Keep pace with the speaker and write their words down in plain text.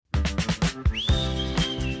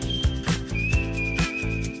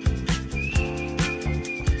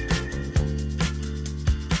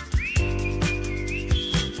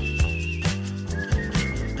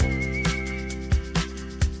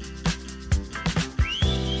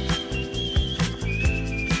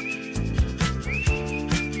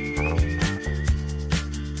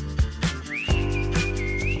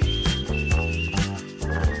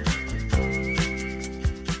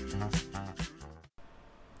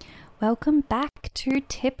Welcome back to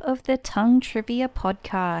Tip of the Tongue Trivia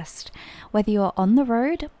Podcast. Whether you're on the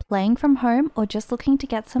road, playing from home, or just looking to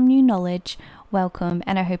get some new knowledge, welcome,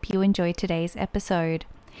 and I hope you enjoyed today's episode.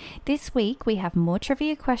 This week we have more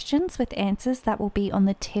trivia questions with answers that will be on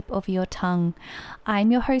the tip of your tongue.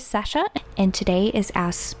 I'm your host Sasha, and today is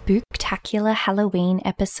our spooktacular Halloween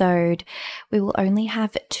episode. We will only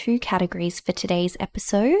have 2 categories for today's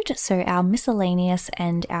episode, so our miscellaneous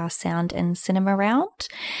and our sound and cinema round.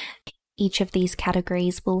 Each of these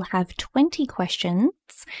categories will have 20 questions,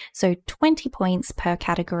 so 20 points per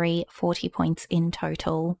category, 40 points in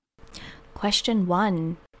total. Question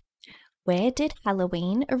 1. Where did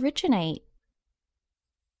Halloween originate?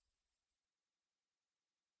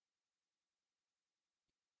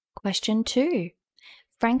 Question 2.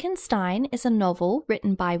 Frankenstein is a novel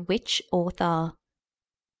written by which author?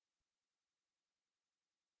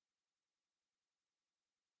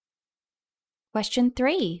 Question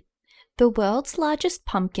 3. The world's largest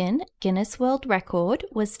pumpkin Guinness World Record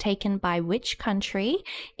was taken by which country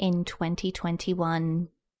in 2021?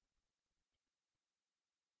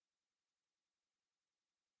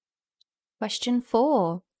 Question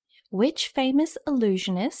 4. Which famous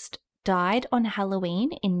illusionist died on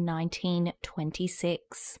Halloween in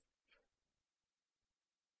 1926?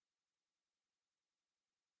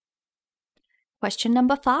 Question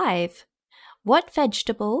number 5. What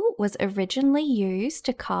vegetable was originally used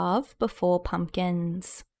to carve before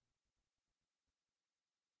pumpkins?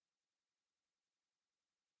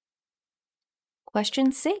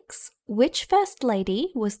 Question 6. Which First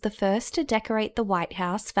Lady was the first to decorate the White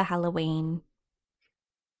House for Halloween?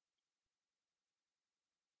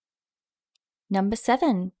 Number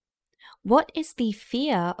 7. What is the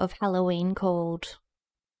fear of Halloween called?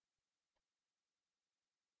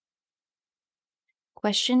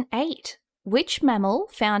 Question 8. Which mammal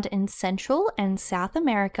found in Central and South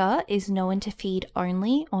America is known to feed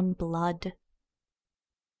only on blood?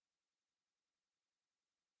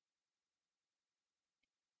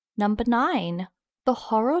 Number 9. The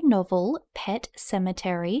horror novel Pet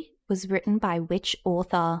Sematary was written by which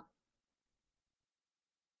author?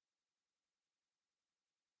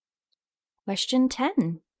 Question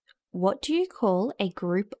 10. What do you call a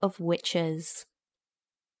group of witches?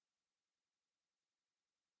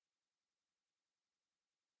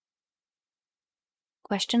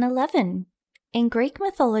 Question 11. In Greek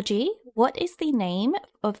mythology, what is the name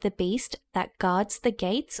of the beast that guards the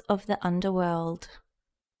gates of the underworld?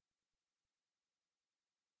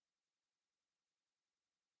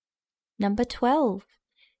 Number 12.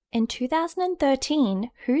 In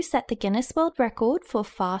 2013, who set the Guinness World Record for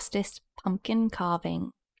fastest pumpkin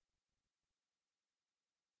carving?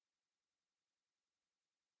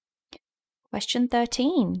 Question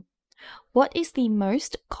 13. What is the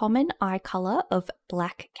most common eye color of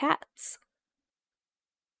black cats?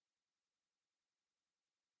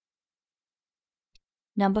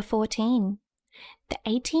 Number 14. The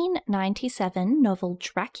 1897 novel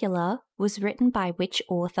Dracula was written by which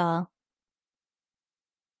author?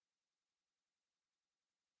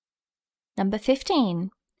 Number 15.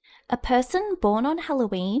 A person born on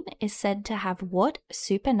Halloween is said to have what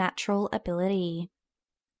supernatural ability?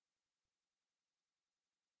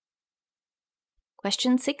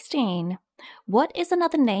 Question 16. What is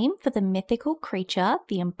another name for the mythical creature,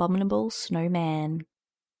 the abominable snowman?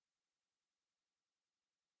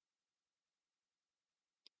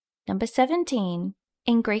 Number 17.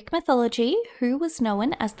 In Greek mythology, who was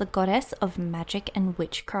known as the goddess of magic and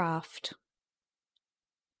witchcraft?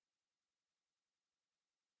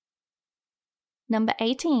 Number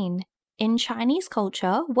 18. In Chinese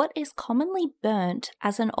culture, what is commonly burnt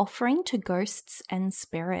as an offering to ghosts and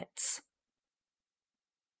spirits?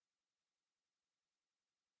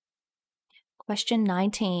 Question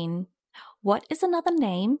 19. What is another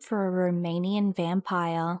name for a Romanian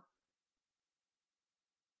vampire?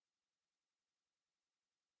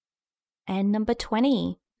 And number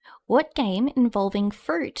 20. What game involving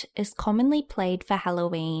fruit is commonly played for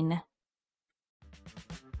Halloween?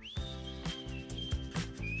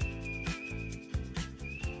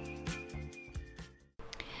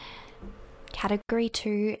 Category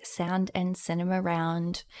 2, Sound and Cinema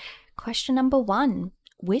Round. Question number 1.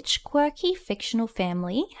 Which quirky fictional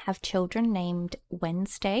family have children named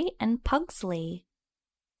Wednesday and Pugsley?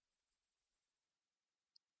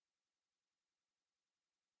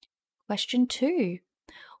 Question 2.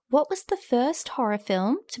 What was the first horror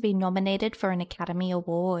film to be nominated for an Academy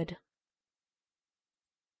Award?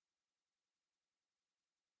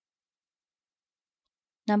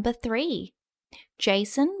 Number 3.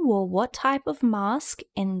 Jason wore what type of mask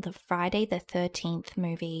in the Friday the 13th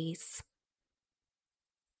movies?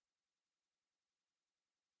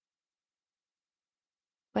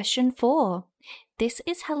 Question 4. This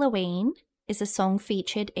Is Halloween is a song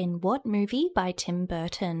featured in what movie by Tim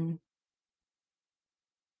Burton?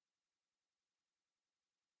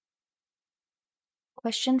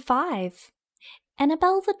 Question 5.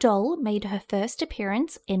 Annabelle the doll made her first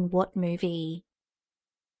appearance in what movie?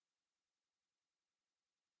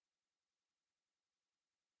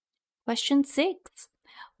 Question 6.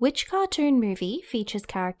 Which cartoon movie features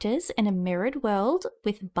characters in a mirrored world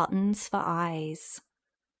with buttons for eyes?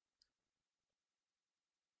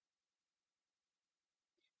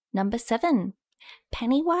 Number 7.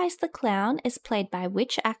 Pennywise the Clown is played by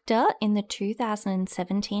which actor in the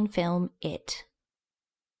 2017 film It?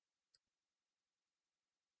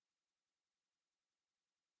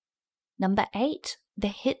 Number 8. The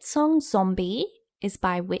hit song Zombie is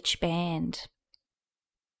by which band?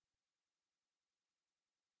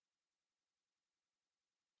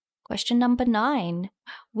 Question number 9.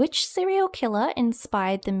 Which serial killer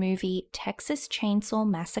inspired the movie Texas Chainsaw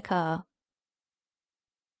Massacre?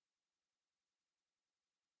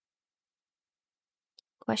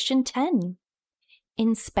 Question 10.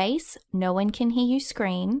 In space, no one can hear you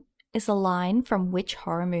scream is a line from which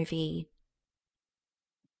horror movie?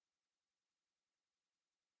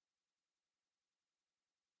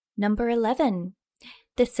 Number 11.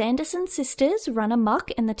 The Sanderson sisters run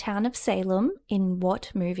amok in the town of Salem in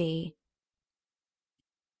what movie?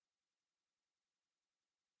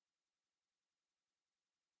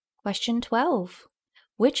 Question 12.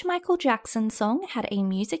 Which Michael Jackson song had a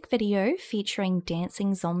music video featuring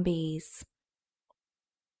dancing zombies?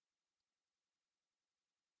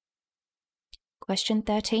 Question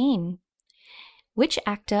 13. Which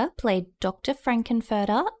actor played Dr.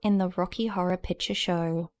 Frankenfurter in the Rocky Horror Picture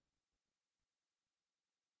Show?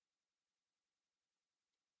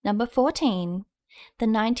 Number 14. The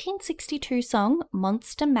 1962 song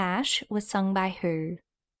Monster Mash was sung by who?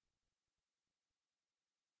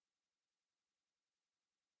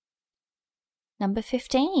 Number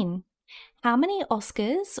 15. How many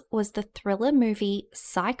Oscars was the thriller movie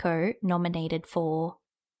Psycho nominated for?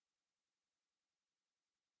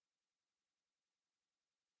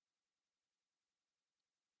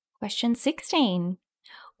 Question 16.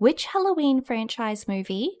 Which Halloween franchise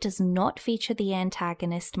movie does not feature the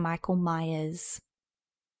antagonist Michael Myers?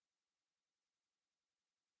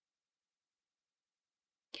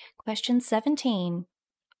 Question 17.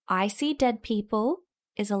 I See Dead People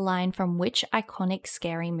is a line from which iconic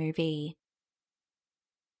scary movie?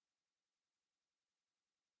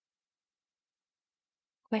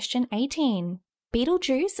 Question 18.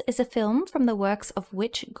 Beetlejuice is a film from the works of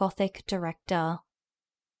which Gothic director?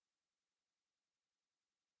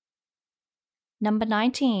 Number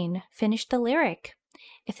 19. Finish the lyric.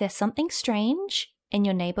 If there's something strange in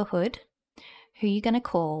your neighborhood, who are you going to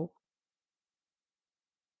call?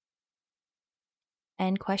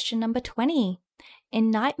 And question number 20. In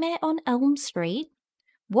Nightmare on Elm Street,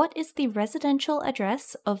 what is the residential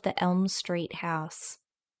address of the Elm Street house?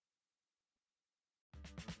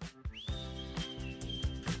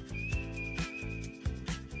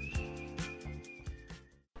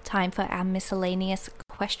 Time for our miscellaneous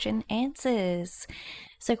question answers.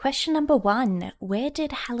 So question number 1, where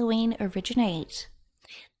did Halloween originate?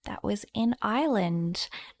 That was in Ireland,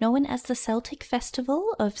 known as the Celtic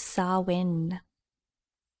Festival of Samhain.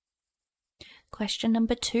 Question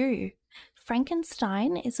number 2,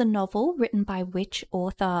 Frankenstein is a novel written by which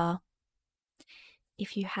author?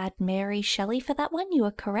 If you had Mary Shelley for that one, you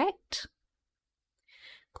are correct.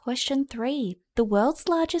 Question 3. The world's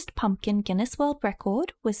largest pumpkin Guinness World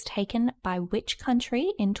Record was taken by which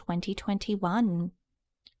country in 2021?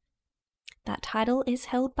 That title is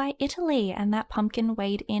held by Italy, and that pumpkin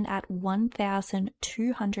weighed in at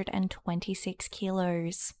 1,226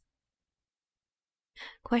 kilos.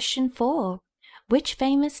 Question 4. Which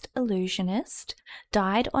famous illusionist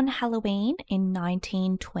died on Halloween in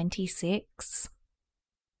 1926?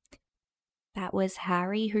 That was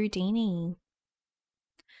Harry Houdini.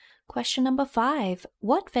 Question number 5.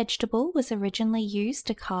 What vegetable was originally used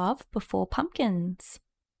to carve before pumpkins?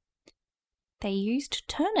 They used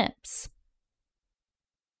turnips.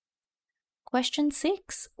 Question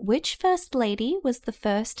 6. Which First Lady was the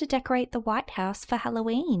first to decorate the White House for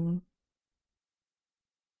Halloween?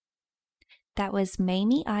 That was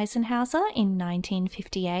Mamie Eisenhower in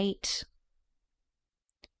 1958.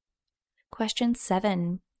 Question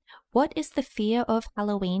 7. What is the fear of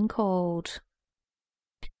Halloween called?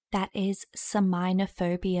 That is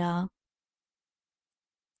seminophobia.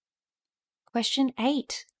 Question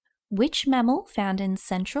 8. Which mammal found in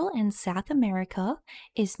Central and South America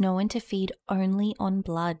is known to feed only on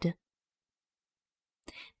blood?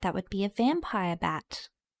 That would be a vampire bat.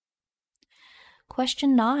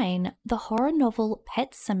 Question 9. The horror novel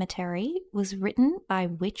Pet Sematary was written by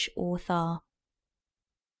which author?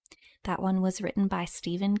 That one was written by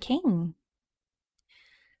Stephen King.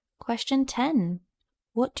 Question 10.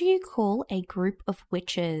 What do you call a group of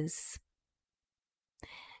witches?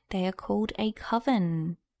 They are called a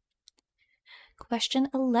coven. Question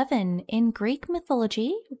 11. In Greek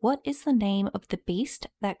mythology, what is the name of the beast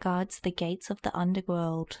that guards the gates of the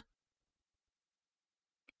underworld?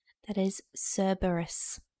 That is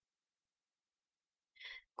Cerberus.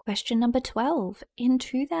 Question number 12. In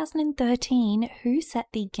 2013, who set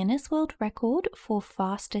the Guinness World Record for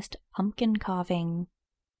fastest pumpkin carving?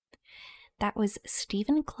 That was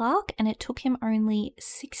Stephen Clark, and it took him only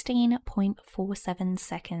 16.47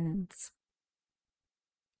 seconds.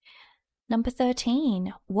 Number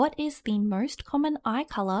 13. What is the most common eye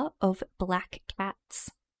color of black cats?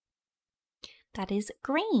 That is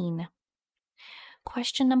green.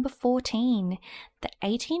 Question number 14. The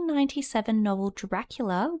 1897 novel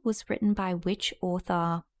Dracula was written by which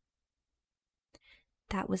author?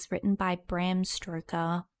 That was written by Bram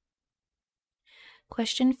Stoker.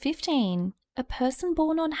 Question 15. A person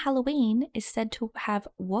born on Halloween is said to have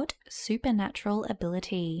what supernatural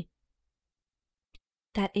ability?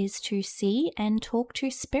 That is to see and talk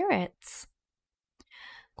to spirits.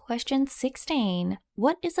 Question 16.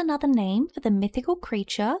 What is another name for the mythical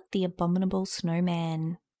creature, the abominable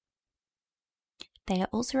snowman? They are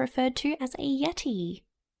also referred to as a yeti.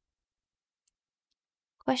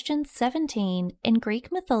 Question 17. In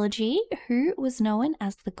Greek mythology, who was known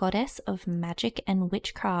as the goddess of magic and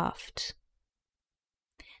witchcraft?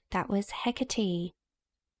 That was Hecate.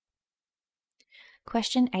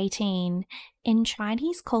 Question 18. In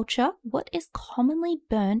Chinese culture, what is commonly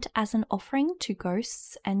burnt as an offering to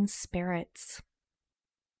ghosts and spirits?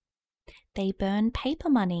 They burn paper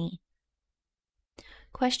money.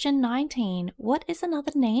 Question 19. What is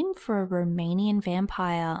another name for a Romanian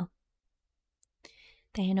vampire?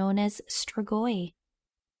 They are known as strigoi.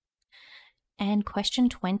 And question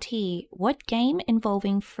 20. What game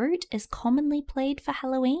involving fruit is commonly played for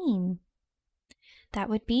Halloween? That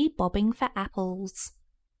would be bobbing for apples.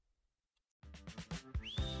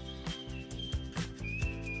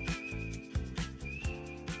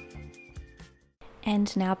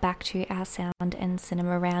 And now back to our sound and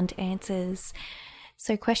cinema round answers.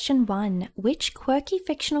 So question 1. Which quirky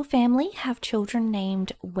fictional family have children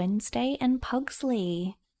named Wednesday and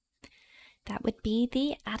Pugsley? That would be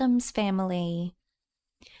the Addams Family.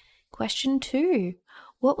 Question 2.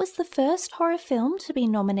 What was the first horror film to be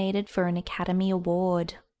nominated for an Academy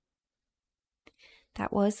Award?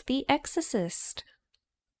 That was The Exorcist.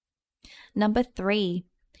 Number 3.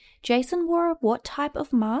 Jason wore what type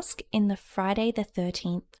of mask in the Friday the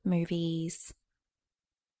 13th movies?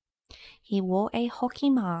 He wore a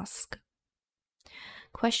hockey mask.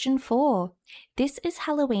 Question 4. This Is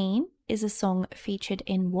Halloween is a song featured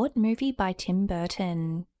in what movie by Tim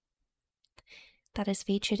Burton? That is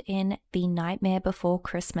featured in The Nightmare Before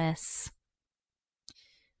Christmas.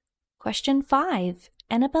 Question 5.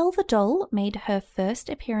 Annabelle the doll made her first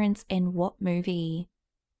appearance in what movie?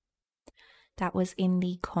 That was in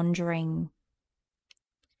The Conjuring.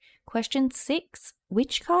 Question 6.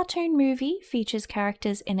 Which cartoon movie features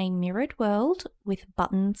characters in a mirrored world with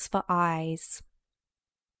buttons for eyes?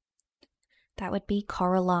 That would be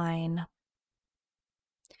Coraline.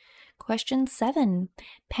 Question 7.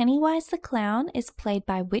 Pennywise the Clown is played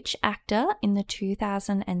by which actor in the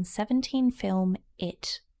 2017 film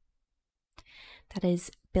It? That is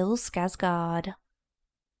Bill Skarsgård.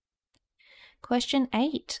 Question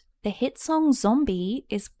 8. The hit song Zombie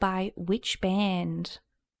is by which band?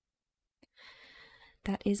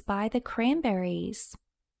 That is by the Cranberries.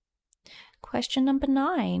 Question number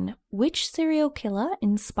 9. Which serial killer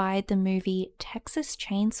inspired the movie Texas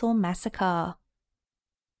Chainsaw Massacre?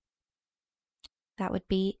 That would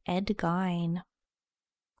be Ed Gein.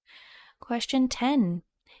 Question 10.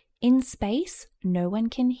 In space, no one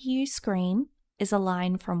can hear you scream is a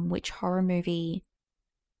line from which horror movie?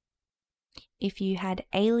 If you had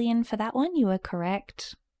Alien for that one, you are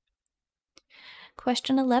correct.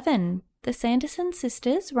 Question 11. The Sanderson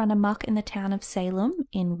sisters run amok in the town of Salem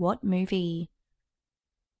in what movie?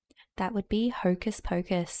 That would be Hocus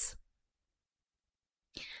Pocus.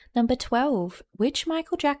 Number 12. Which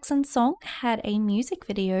Michael Jackson song had a music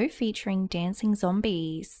video featuring dancing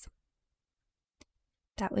zombies?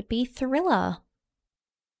 That would be Thriller.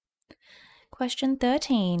 Question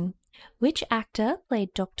 13. Which actor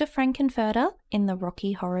played Dr. Frankenfurter in the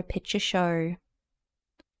Rocky Horror Picture Show?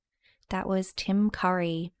 That was Tim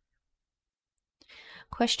Curry.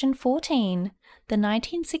 Question 14. The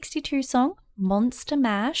 1962 song Monster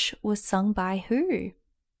Mash was sung by who?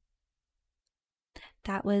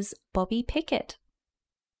 That was Bobby Pickett.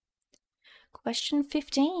 Question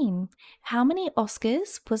 15. How many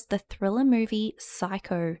Oscars was the thriller movie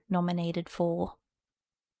Psycho nominated for?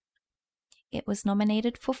 It was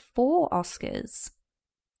nominated for 4 Oscars.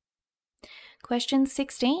 Question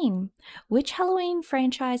 16. Which Halloween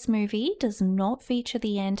franchise movie does not feature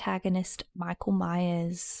the antagonist Michael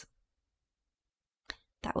Myers?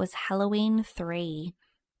 That was Halloween 3.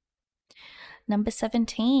 Number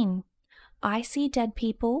 17. I See Dead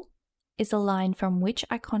People is a line from which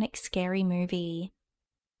iconic scary movie?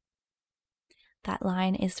 That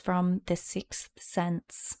line is from The Sixth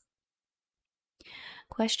Sense.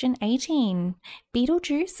 Question 18.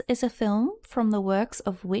 Beetlejuice is a film from the works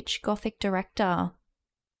of which Gothic director?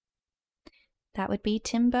 That would be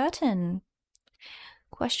Tim Burton.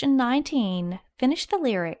 Question 19. Finish the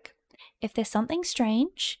lyric. If there's something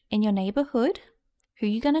strange in your neighborhood, who are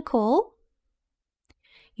you going to call?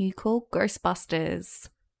 You call Ghostbusters.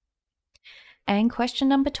 And question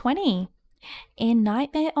number 20. In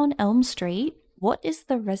Nightmare on Elm Street, what is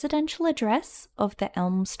the residential address of the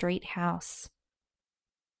Elm Street house?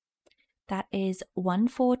 That is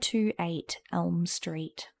 1428 Elm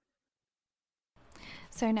Street.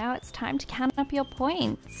 So now it's time to count up your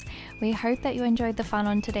points. We hope that you enjoyed the fun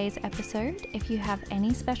on today's episode. If you have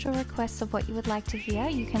any special requests of what you would like to hear,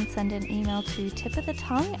 you can send an email to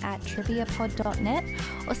tipofthetongue@triviapod.net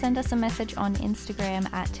or send us a message on Instagram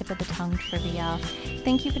 @tipofthetonguetrivia.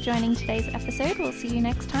 Thank you for joining today's episode. We'll see you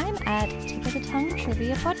next time at Tip of the Tongue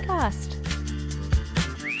Trivia Podcast.